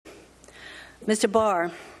Mr.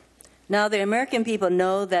 Barr, now the American people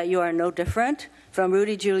know that you are no different from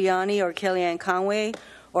Rudy Giuliani or Kellyanne Conway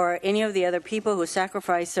or any of the other people who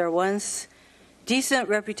sacrificed their once decent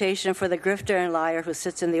reputation for the grifter and liar who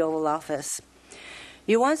sits in the Oval Office.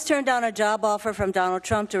 You once turned down a job offer from Donald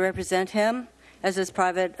Trump to represent him as his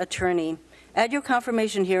private attorney. At your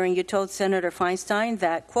confirmation hearing, you told Senator Feinstein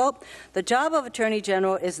that, quote, the job of Attorney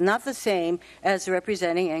General is not the same as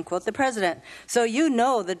representing, end quote, the President. So you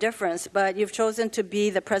know the difference, but you've chosen to be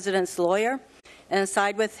the President's lawyer and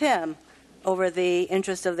side with him over the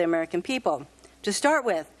interests of the American people. To start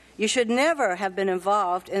with, you should never have been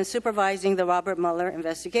involved in supervising the Robert Mueller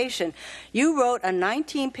investigation. You wrote a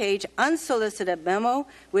 19-page unsolicited memo,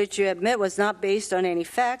 which you admit was not based on any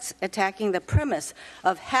facts, attacking the premise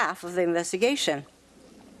of half of the investigation.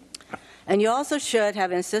 And you also should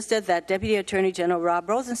have insisted that Deputy Attorney General Rob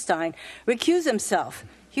Rosenstein recuse himself.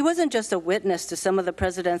 He wasn't just a witness to some of the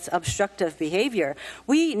President's obstructive behavior.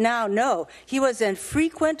 We now know he was in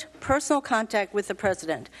frequent personal contact with the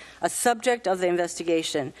President, a subject of the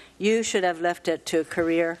investigation. You should have left it to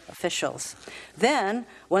career officials. Then,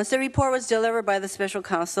 once the report was delivered by the special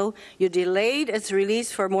counsel, you delayed its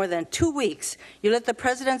release for more than 2 weeks. You let the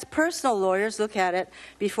President's personal lawyers look at it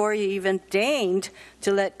before you even deigned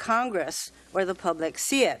to let Congress or the public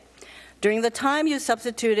see it. During the time, you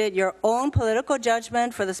substituted your own political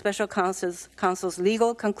judgment for the special counsel's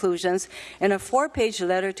legal conclusions in a 4-page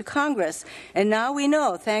letter to Congress. And now we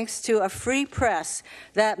know, thanks to a free press,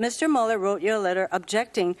 that Mr. Mueller wrote your letter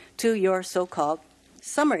objecting to your so-called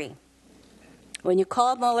summary. When you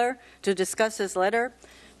called Mueller to discuss his letter,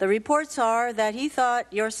 the reports are that he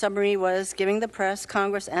thought your summary was giving the press,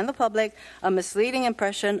 Congress, and the public a misleading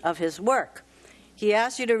impression of his work. He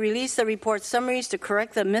asked you to release the report summaries to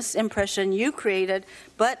correct the misimpression you created,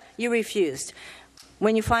 but you refused.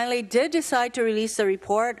 When you finally did decide to release the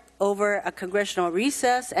report over a congressional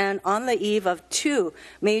recess and on the eve of 2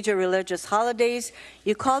 major religious holidays,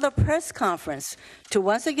 you called a press conference to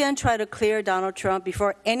once again try to clear Donald Trump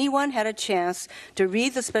before anyone had a chance to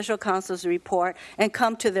read the special counsel's report and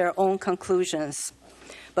come to their own conclusions.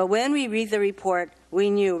 But when we read the report,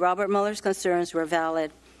 we knew Robert Mueller's concerns were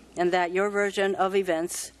valid and that your version of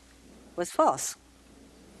events was false.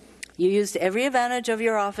 You used every advantage of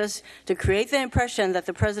your office to create the impression that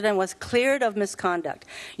the President was cleared of misconduct.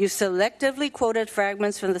 You selectively quoted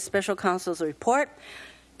fragments from the special counsel's report,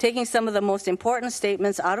 taking some of the most important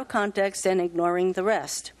statements out of context and ignoring the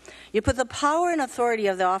rest. You put the power and authority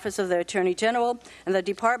of the Office of the Attorney General and the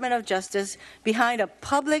Department of Justice behind a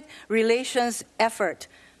public relations effort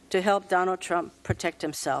to help Donald Trump protect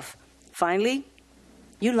himself. Finally,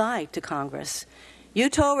 you lied to Congress. You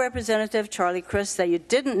told Representative Charlie Crist that you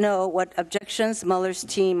didn't know what objections Mueller's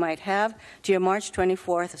team might have to your March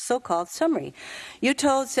 24th so-called summary. You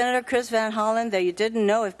told Senator Chris Van Hollen that you didn't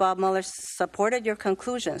know if Bob Mueller supported your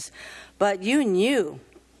conclusions. But you knew.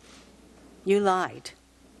 You lied.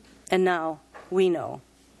 And now we know.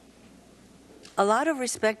 A lot of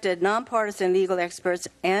respected nonpartisan legal experts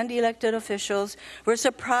and elected officials were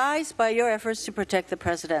surprised by your efforts to protect the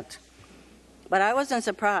President. But I wasn't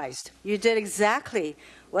surprised. You did exactly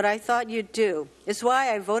what I thought you'd do. It's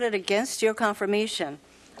why I voted against your confirmation.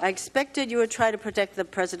 I expected you would try to protect the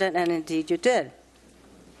President, and indeed you did.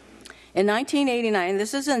 In 1989,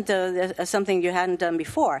 this isn't something you hadn't done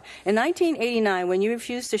before. In 1989, when you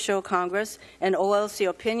refused to show Congress an OLC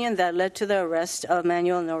opinion that led to the arrest of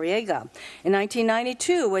Manuel Noriega. In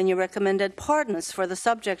 1992, when you recommended pardons for the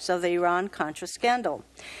subjects of the Iran-Contra scandal.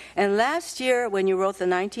 And last year, when you wrote the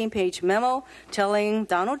 19-page memo telling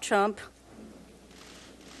Donald Trump,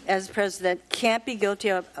 as president, can't be guilty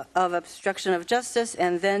of obstruction of justice,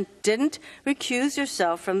 and then didn't recuse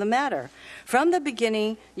yourself from the matter. From the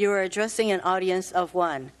beginning, you were addressing an audience of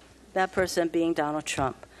one, that person being Donald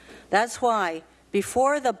Trump. That's why,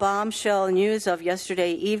 before the bombshell news of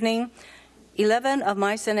yesterday evening, 11 of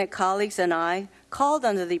my Senate colleagues and I called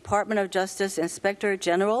on the Department of Justice Inspector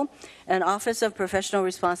General and Office of Professional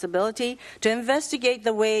Responsibility to investigate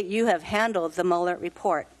the way you have handled the Mueller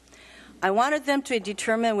report. I wanted them to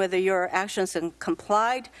determine whether your actions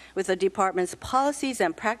complied with the department's policies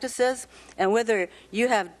and practices and whether you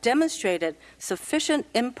have demonstrated sufficient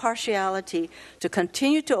impartiality to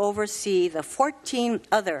continue to oversee the 14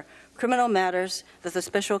 other criminal matters that the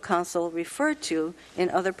special counsel referred to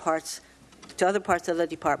in other parts of the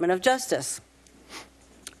Department of Justice.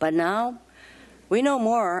 But now we know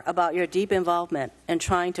more about your deep involvement in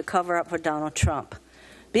trying to cover up for Donald Trump.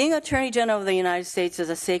 Being Attorney General of the United States is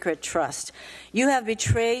a sacred trust. You have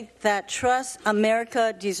betrayed that trust.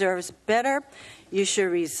 America deserves better. You should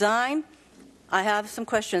resign I have some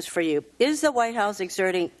questions for you. Is the White House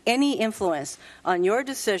exerting any influence on your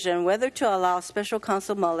decision whether to allow Special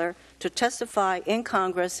Counsel Mueller to testify in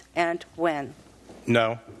Congress and when?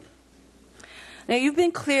 No. Now, you've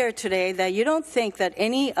been clear today that you don't think that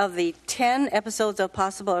any of the 10 episodes of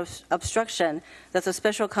possible obstruction that the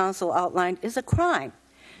Special Counsel outlined is a crime.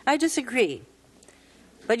 I disagree.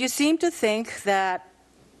 But you seem to think that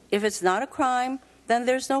if it's not a crime, then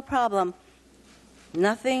there's no problem.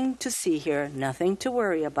 Nothing to see here, nothing to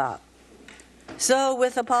worry about. So,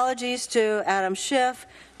 with apologies to Adam Schiff,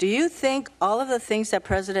 do you think all of the things that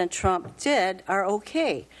President Trump did are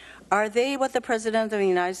okay? Are they what the President of the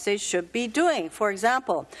United States should be doing? For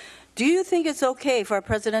example, do you think it's okay for a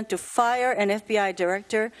president to fire an FBI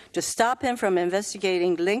director to stop him from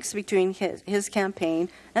investigating links between his campaign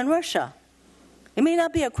and Russia? It may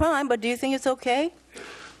not be a crime, but do you think it's okay?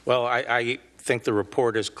 Well, I think the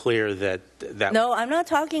report is clear that... No, I'm not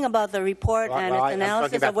talking about the report and its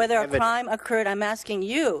analysis of whether a crime occurred. I'm asking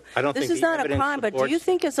you. I don't think this is not a crime, but do you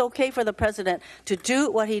think it's okay for the president to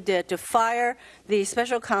do what he did, to fire the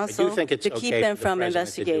special counsel to keep him from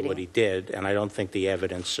investigating? To do what he did, and I don't think the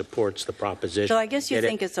evidence supports the proposition. So I guess you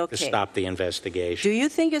think it's okay to stop the investigation. Do you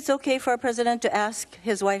think it's okay for a president to ask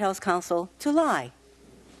his White House counsel to lie?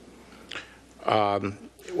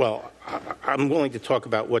 Well, I'm willing to talk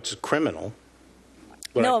about what's criminal.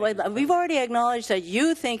 No, we've already acknowledged that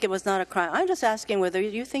you think it was not a crime. I'm just asking whether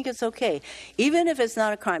you think it's okay. Even if it's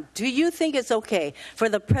not a crime, do you think it's okay for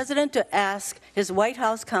the president to ask his White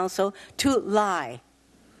House counsel to lie?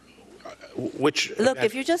 Look,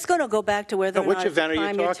 if you're just going to go back to whether or not it's a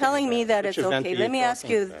crime, you're telling me that it's okay. Let me ask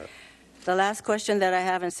you the last question that I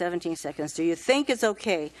have in 17 seconds. Do you think it's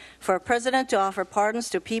okay for a president to offer pardons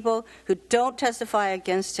to people who don't testify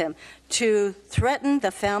against him, to threaten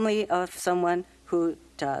the family of someone who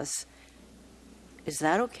does? Is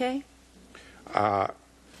that okay?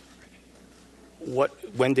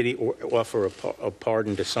 When did he offer a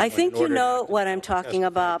pardon to someone? I think you know what I'm talking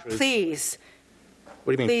about. Please.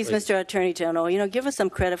 What do you mean? Please, Mr. Attorney General, give us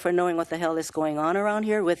some credit for knowing what the hell is going on around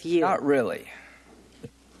here with you. Not really.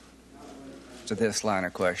 To this line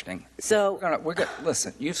of questioning. So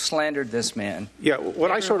listen, you've slandered this man. Yeah, what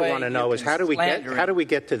I sort of want to know is how do we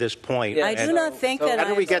get to this point? I do not think that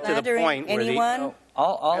I'm slandering anyone.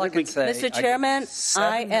 All I can say, Mr. Chairman,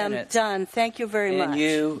 I am done. Thank you very much. And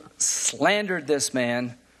you slandered this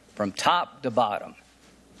man from top to bottom.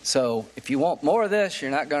 So if you want more of this,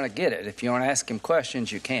 you're not going to get it. If you want to ask him questions,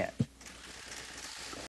 you can't.